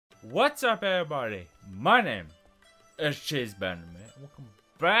What's up, everybody? My name is Cheesebellamy. Welcome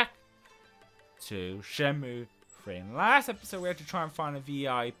back to Shenmue 3. In the last episode, we had to try and find a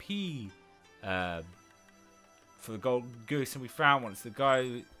VIP for the Golden Goose, and we found one. It's the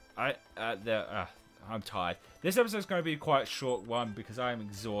guy. I'm tired. This episode is going to be quite a short one because I am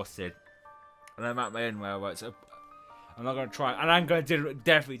exhausted, and I'm at my end where I work. So I'm not going to try, and I'm going to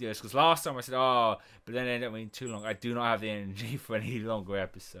definitely do this because last time I said, oh, but then it ended up being too long. I do not have the energy for any longer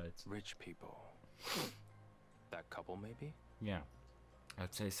episodes. Rich people. That couple, maybe? Yeah,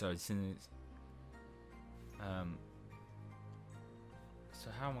 I'd say so. So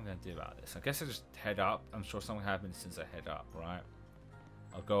how am I going to do about this? I guess I just head up. I'm sure something happens since I head up, right?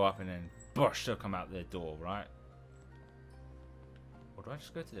 I'll go up and then, bosh, they'll come out their door, right? Or do I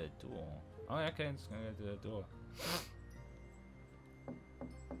just go to their door? Oh, yeah, okay, I'm just going to go to their door.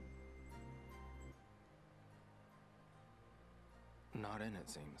 Not in, it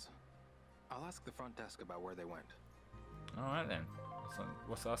seems. I'll ask the front desk about where they went. Alright then. So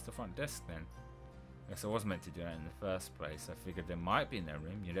let's ask the front desk then. Guess I was meant to do that in the first place. I figured they might be in their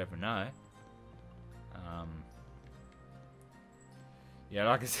room. You never know. Yeah,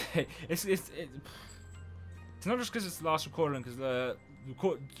 like I say, it's not just because it's the last recording, because the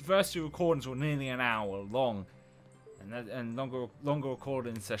first two recordings were nearly an hour long, and longer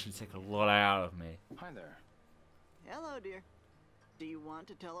recording sessions take a lot out of me. Hi there. Hello, dear. Do you want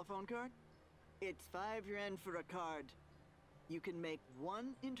a telephone card? It's 5 yen for a card. You can make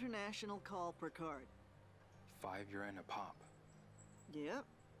 1 international call per card. 5 yen a pop. Yep.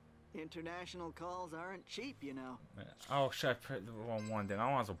 International calls aren't cheap, you know. Oh, should I put the wrong one then?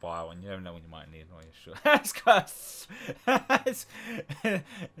 I might as well buy one. You never know when you might need one. Sure. It's got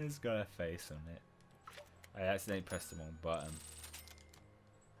a face on it. I accidentally pressed the wrong button.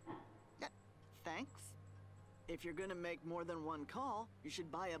 Thanks. If you're gonna make more than 1 call, you should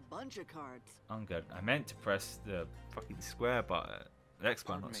buy a bunch of cards. I'm good. I meant to press the fucking square button. The X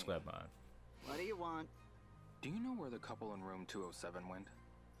button, not square button. What do you want? Do you know where the couple in room 207 went?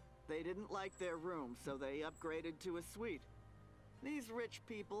 They didn't like their room, so they upgraded to a suite. These rich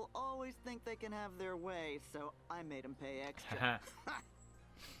people always think they can have their way, so I made them pay extra.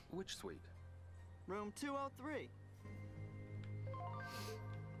 Which suite? Room 203.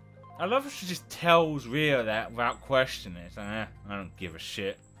 I love how she just tells Rhea that without questioning. It's like, I don't give a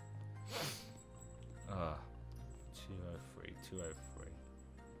shit. 203, 203.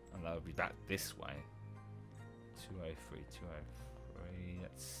 And that would be back this way. 203, 203,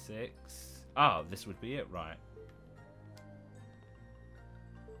 that's 6. Oh, this would be it, right.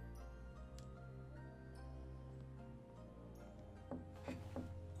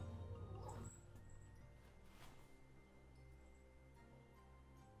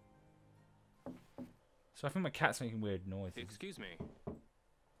 So I think my cat's making weird noises. Excuse me.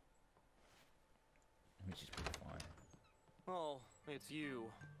 Which is pretty fine. Oh, it's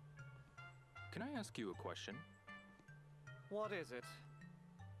you. Can I ask you a question? What is it?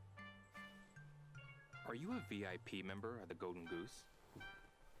 Are you a VIP member at the Golden Goose?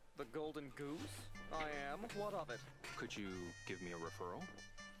 The Golden Goose? I am. What of it? Could you give me a referral?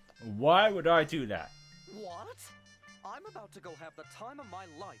 Why would I do that? What? I'm about to go have the time of my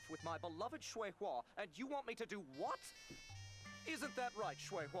life with my beloved Shui Hua, and you want me to do what? Isn't that right,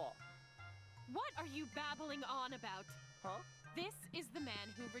 Shui Hua? What are you babbling on about? Huh? This is the man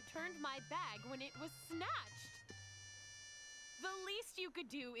who returned my bag when it was snatched. The least you could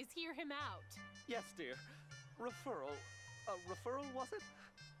do is hear him out. Yes, dear. Referral. A referral, was it?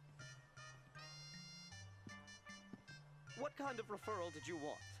 What kind of referral did you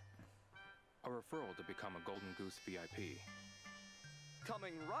want? A referral to become a Golden Goose VIP.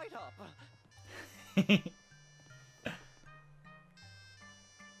 Coming right up. Could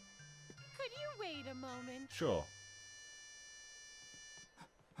you wait a moment? Sure.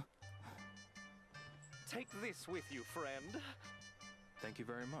 Take this with you, friend. Thank you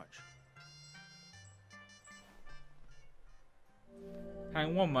very much. Hang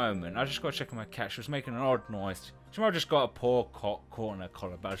on one moment. I just got to check on my cat. She was making an odd noise. She might have just got a paw caught in her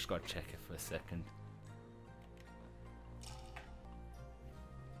collar, but I just got to check it for a second.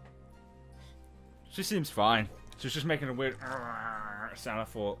 She seems fine. She was just making a weird sound. I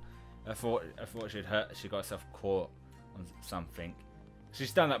thought she'd hurt. She got herself caught on something.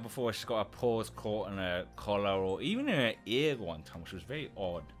 She's done that before. She's got her paws caught in her collar or even in her ear one time, which was very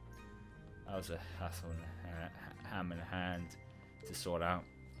odd. That was a hassle and ham in hand to sort out.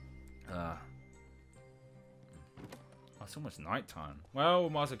 Oh, it's almost night time. Well, we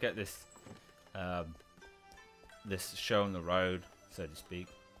might as well get this this show on the road, so to speak.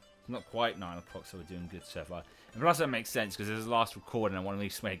 not quite 9 o'clock, so we're doing good so far. And plus that makes sense because there's the last recording. I want to at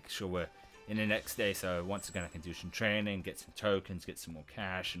least make sure we're in the next day. So once again, I can do some training, get some tokens, get some more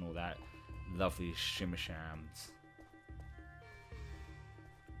cash, and all that lovely shimmershams.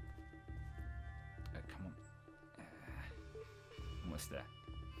 Come on. Almost there.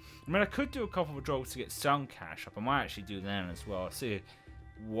 I mean, I could do a couple of jobs to get some cash up. I might actually do that as well. I'll see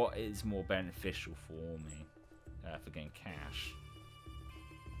what is more beneficial for me for getting cash.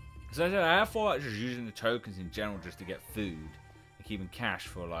 So I thought just using the tokens in general just to get food and keeping cash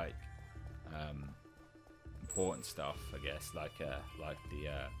for like important stuff, I guess, like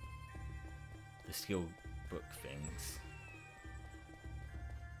the skill book things.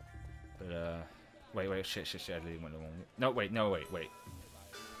 But wait, shit, I really went the wrong way. No, wait.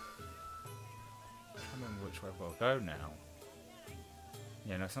 I can't remember which way I'll go now.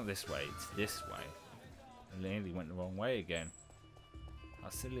 Yeah, no, it's not this way, it's this way. I nearly went the wrong way again. How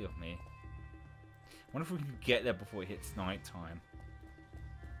silly of me. I wonder if we can get there before it hits night time.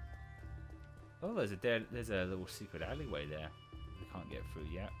 Oh, there's a little secret alleyway there. We can't get through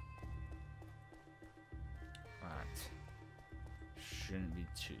yet. Right. Shouldn't be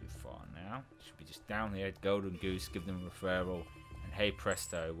too far now. Should be just down here. Golden Goose, give them a referral. And hey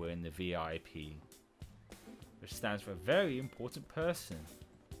presto, we're in the VIP. Which stands for a very important person.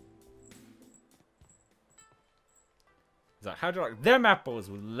 He's like, how do you like them apples,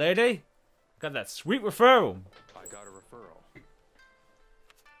 lady? Got that sweet referral. I got a referral.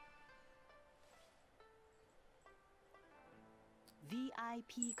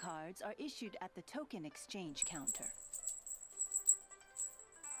 VIP cards are issued at the token exchange counter.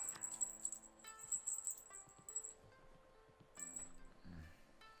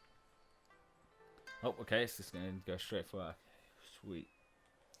 Oh, okay, it's just gonna go straight for that. Sweet.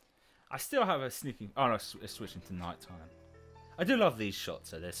 I still have a sneaking. Oh no, it's switching to nighttime. I do love these shots,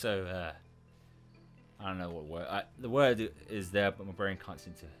 though. They're so. I don't know what word. The word is there, but my brain can't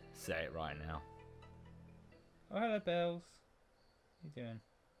seem to say it right now. Oh, hello, Bells. What are you doing?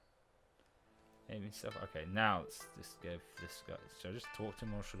 Aiming stuff. Okay, now let's just give this guy. Should I just talk to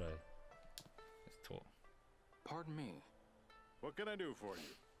him or should I? Let's talk. Pardon me. What can I do for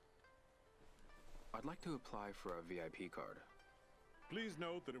you? I'd like to apply for a VIP card. Please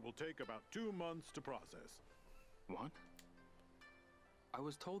note that it will take about 2 months to process. What? I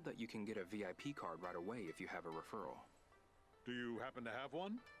was told that you can get a VIP card right away if you have a referral. Do you happen to have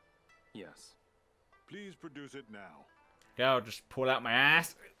one? Yes. Please produce it now. Okay, I'll just pull out my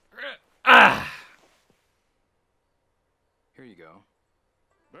ass. Ah! Here you go.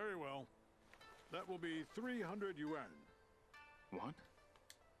 Very well. That will be 300 yuan. What?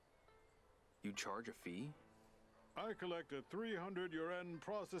 You charge a fee? I collect a 300 yuan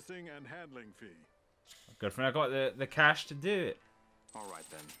processing and handling fee. Good thing I got the cash to do it. All right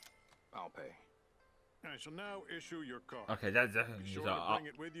then. I'll pay. I shall now issue your card. Okay, that's Be definitely. sure to bring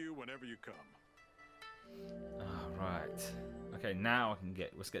it with you whenever you come. Alright. Okay, now I can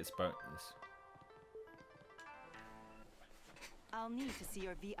get. Let's get this bonus. I'll need to see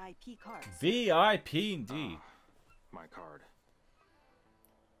your VIP cards. VIP indeed. My card.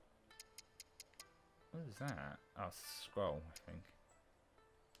 What is that? Oh, scroll, I think.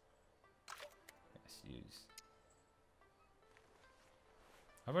 Let's use.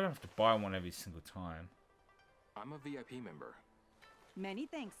 I would have to buy one every single time. I'm a VIP member. Many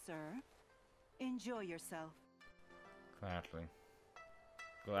thanks, sir. Enjoy yourself. Gladly.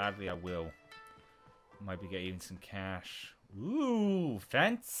 Gladly I will. Maybe get even some cash. Ooh,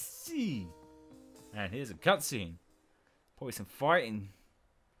 fancy! And here's a cutscene. Probably some fighting.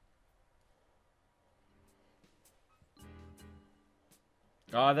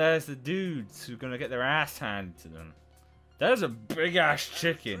 Oh, there's the dudes who are gonna get their ass handed to them. There's a big ass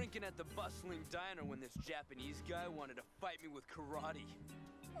chicken. Drinking at the bustling diner when this Japanese guy wanted to fight me with karate.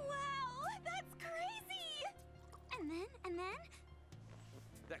 Wow, that's crazy! And then?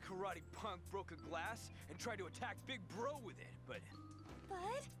 That karate punk broke a glass and tried to attack Big Bro with it, but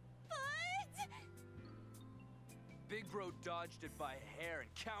Big Bro dodged it by a hair and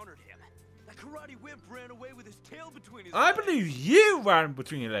countered him. That karate wimp ran away with his tail between his I legs. believe you ran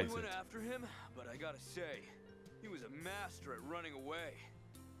between your legs. We went after him, but I gotta say, he was a master at running away.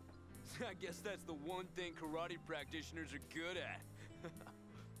 I guess that's the one thing karate practitioners are good at.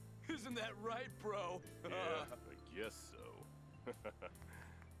 Isn't that right, bro? Yeah, I guess so.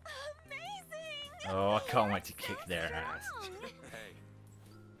 Amazing! Oh, I can't wait to kick their ass. Hey.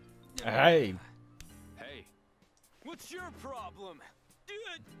 Hey. Hey, what's your problem?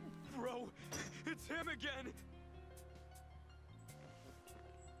 Bro, it's him again.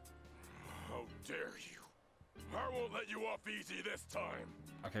 How dare you? I won't let you off easy this time.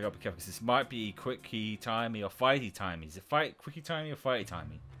 Okay, I gotta be careful because this might be quickie timey or fighty timey. Is it quickie timey or fighty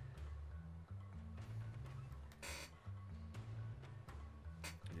timey?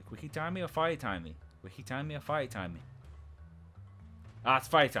 Is it quickie timey or fighty timey? Quickie timey or fighty timey? Ah, it's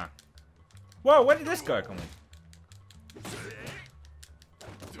fight time. Whoa, where did this guy come in?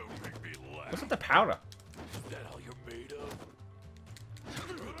 Don't make me laugh. What's with the powder? Is that all you're made of?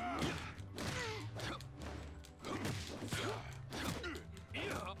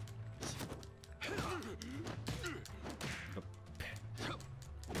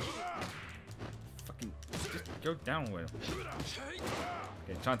 Fucking just go down with him.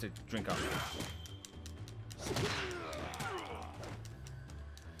 Okay, time to drink up.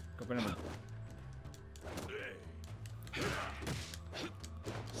 Go put him in.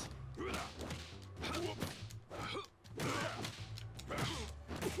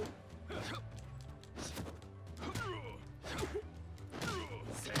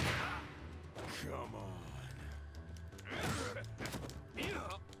 Come on.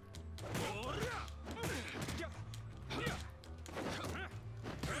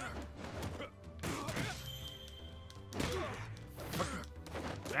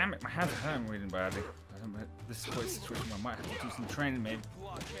 Damn it, my hands are hurting really badly. This is quite a situation where I might have to do some training, maybe.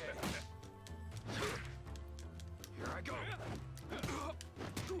 Here I go.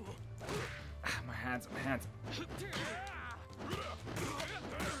 Ah, my hands, my hands.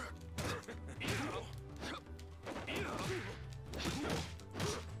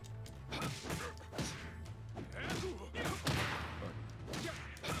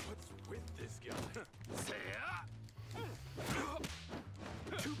 What's with this guy?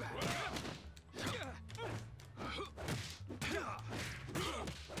 Too bad.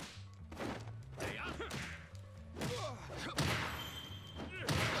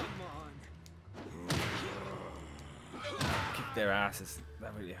 Come on. Kick their asses.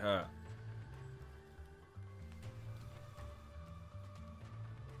 That really hurt.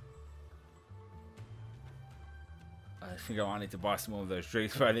 I think I might need to buy some more of those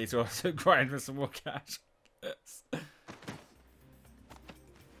drinks, but I need to also grind for some more cash. Yes.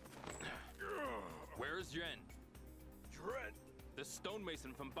 Where is Jen? Trent. The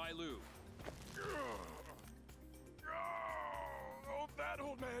stonemason from Bailu. Oh, that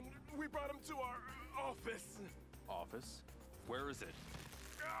old man. We brought him to our office. Office? Where is it?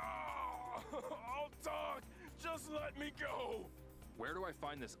 I'll talk. Just let me go. Where do I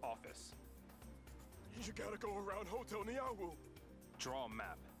find this office? You gotta go around Hotel Niawu. Draw a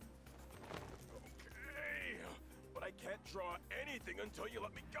map. Okay, but I can't draw anything until you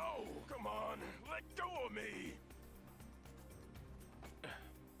let me go. Come on, let go of me.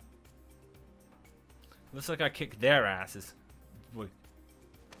 Looks like I kicked their asses. Wait.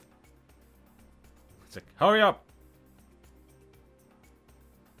 It's like, hurry up!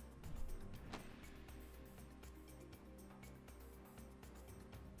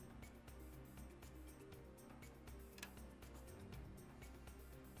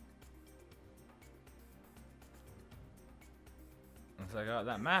 Looks like I got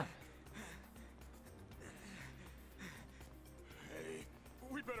that map. Hey,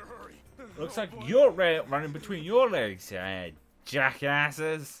 we better hurry. Looks Oh, like boy. you're running between your legs,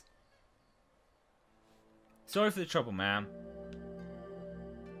 jackasses. Sorry for the trouble, ma'am.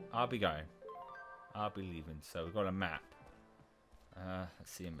 I'll be going. I'll be leaving. So we've got a map.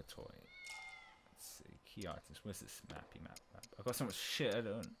 Let's see inventory. Let's see key items. Where's this map? I've got so much shit. I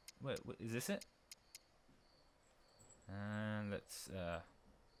don't. Wait, is this it? And let's.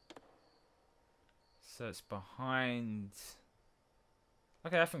 So it's behind.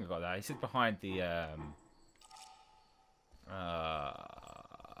 Okay, I think I got that. He said behind the yeah,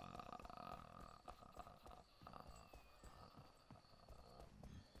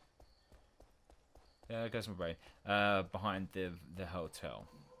 there goes my brain. Behind the hotel.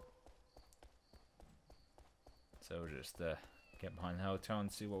 So we'll just get behind the hotel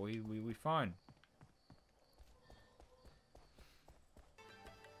and see what we find.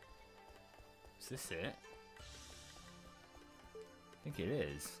 Is this it? I think it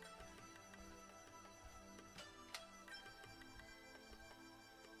is.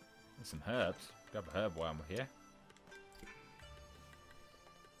 There's some herbs. Grab a herb while we're here.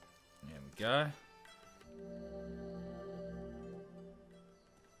 There we go.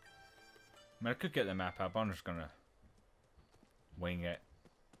 I mean, I could get the map up. I'm just gonna wing it.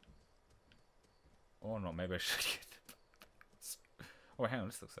 Or not. Maybe I should get the... Oh, hang on.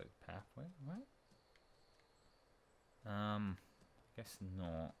 This looks like a pathway. What? Guess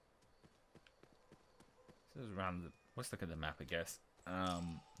not. This is around the... Let's look at the map, I guess.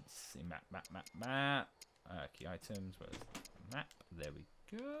 Let's see. Map. Key items. Where's the map? There we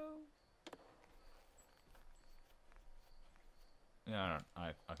go. No,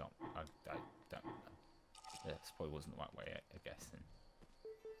 I don't know. This probably wasn't the right way, I guess. And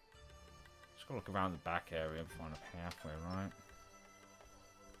just gotta look around the back area and find a pathway, right?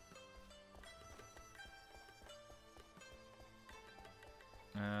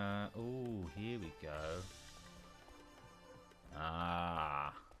 Oh, here we go.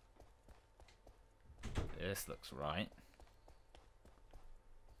 Ah. This looks right.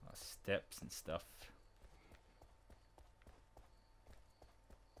 Steps and stuff.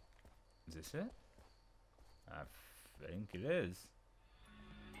 Is this it? I think it is.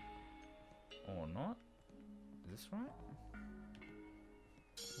 Or not? Is this right?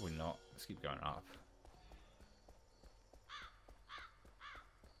 Probably not. Let's keep going up.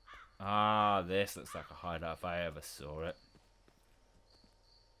 Ah, this looks like a hideout if I ever saw it.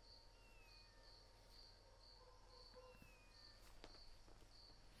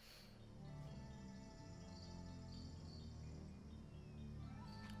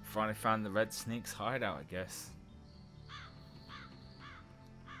 Finally found the Red Sneak's hideout, I guess.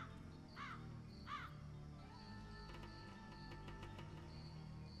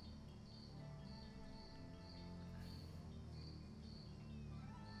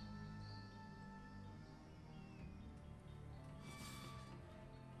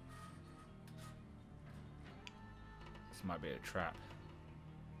 This might be a trap.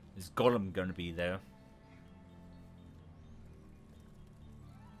 Is Gollum going to be there?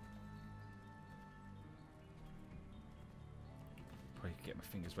 Probably get my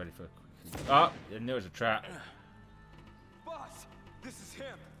fingers ready for a quick... Oh, I knew it was a trap. Boss, this is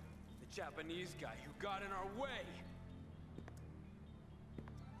him. The Japanese guy who got in our way.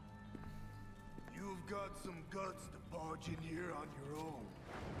 You've got some guts to barge in here on your own.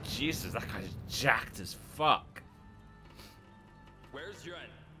 Jesus, that guy's jacked as fuck. Where's Ren?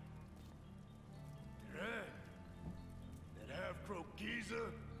 Ren? That half-croak geezer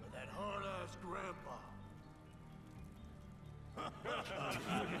or that hard-ass grandpa? What's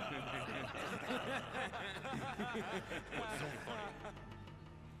so funny?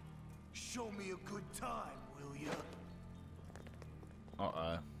 Show me a good time, will ya?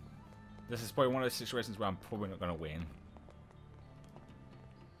 Uh-oh. This is probably one of those situations where I'm probably not going to win.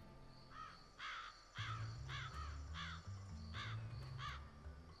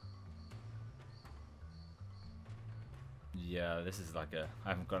 Yeah, this is like a... I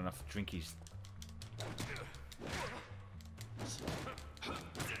haven't got enough drinkies.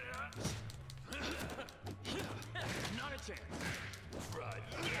 Not a chance. Right.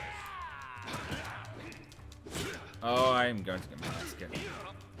 Oh, I'm going to get my ass kicked.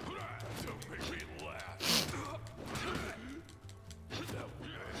 Don't make me laugh.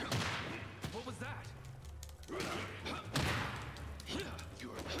 What was that?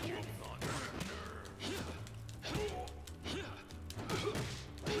 You're pulling on nerves.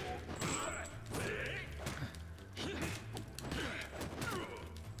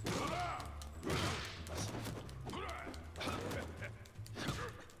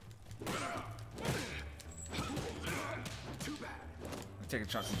 Take a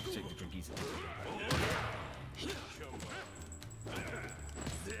chance and take the drinkies.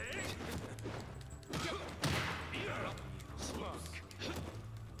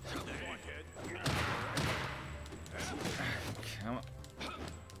 Come on.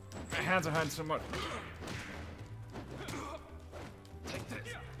 My hands are hurting so much. Take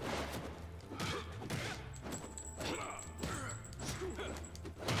this.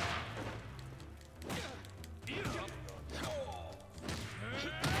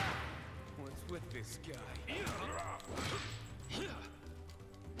 What's with this guy?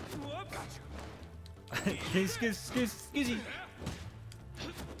 Excuse me.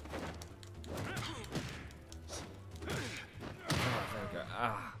 Oh, there we go.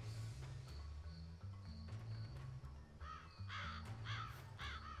 Ah.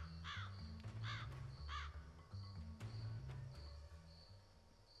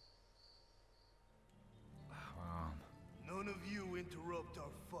 Wow. None of you interrupt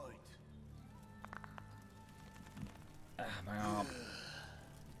our fight. My arm.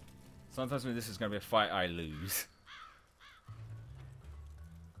 Sometimes when this is going to be a fight, I lose.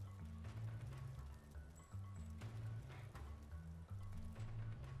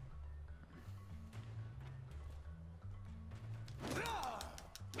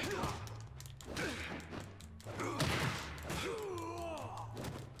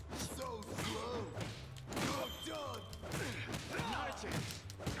 So slow. You're done. Not a chance.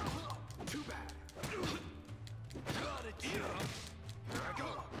 Too bad. Got it. Here I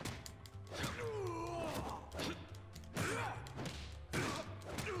go.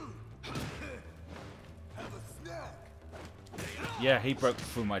 Yeah, he broke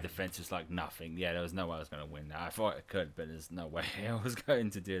through my defenses like nothing. Yeah, there was no way I was going to win that. I thought I could, but there's no way I was going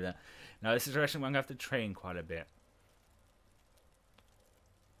to do that. Now, this is direction where I'm going to have to train quite a bit.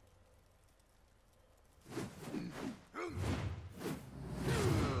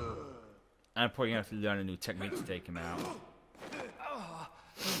 I'm probably going to have to learn a new technique to take him out.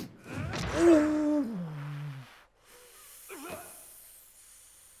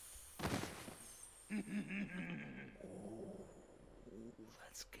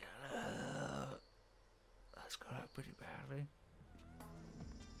 That's got out pretty badly.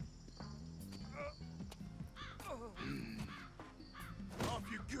 Off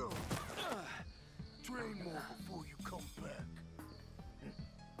you go. Train more before you come back.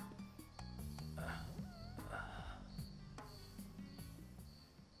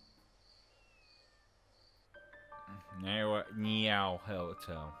 Now, Meow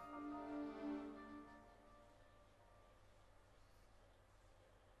Hotel.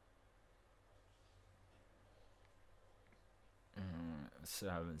 So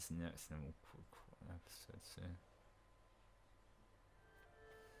happens next, then we'll put episode soon.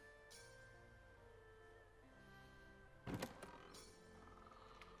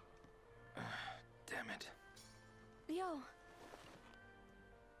 Damn it. Leo,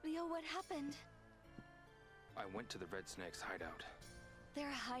 what happened? I went to the Red Snake's hideout. Their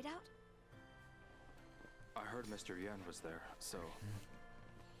hideout? I heard Mr. Yen was there, so...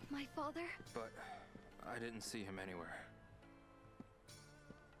 My father? But I didn't see him anywhere.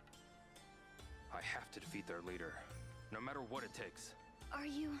 I have to defeat their leader, no matter what it takes. Are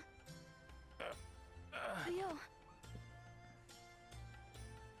you... Leo?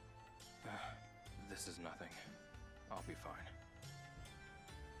 This is nothing. I'll be fine.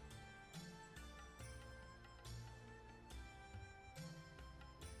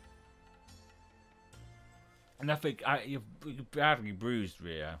 And I think you're badly bruised,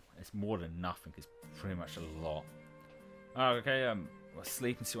 Rio. It's more than nothing. It's pretty much a lot. Oh, okay, we'll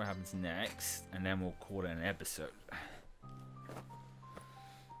sleep and see what happens next, and then we'll call it an episode.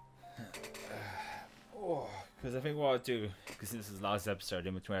 Because I think what I'll do, because this is the last episode,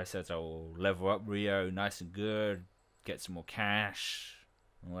 in between episodes I will level up Rio nice and good, get some more cash,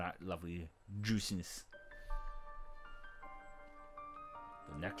 all that lovely juiciness.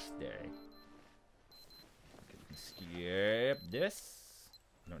 The next day. Skip this.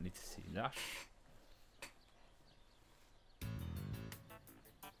 Don't need to see Lush.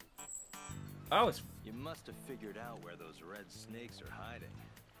 Oh, it's... You must have figured out where those red snakes are hiding.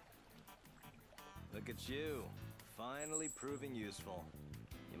 Look at you, finally proving useful.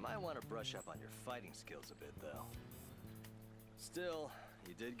 You might want to brush up on your fighting skills a bit, though. Still,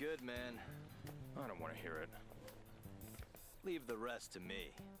 you did good, man. I don't want to hear it. Leave the rest to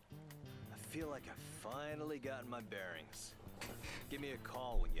me. I feel like I've finally gotten my bearings. Give me a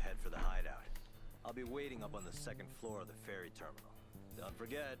call when you head for the hideout. I'll be waiting up on the second floor of the ferry terminal. Don't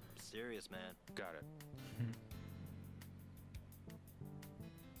forget, serious, man. Got it.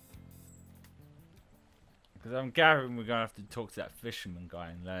 Because I'm gathering we're going to have to talk to that fisherman guy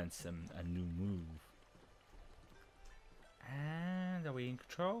and learn a new move. And are we in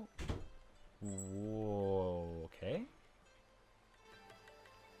control? Whoa, okay.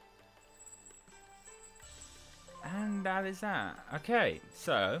 And that is that. Okay,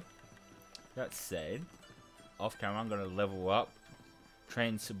 so that said, off camera I'm going to level up,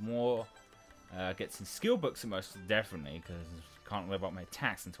 train some more, get some skill books most definitely, because I can't level up my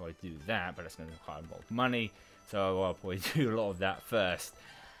attacks until I do that, but that's going to require a lot of money, so I'll probably do a lot of that first.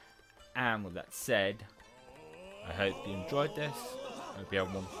 And with that said, I hope you enjoyed this. I hope you have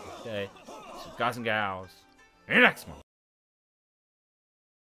a wonderful day. So guys and gals, see you next one.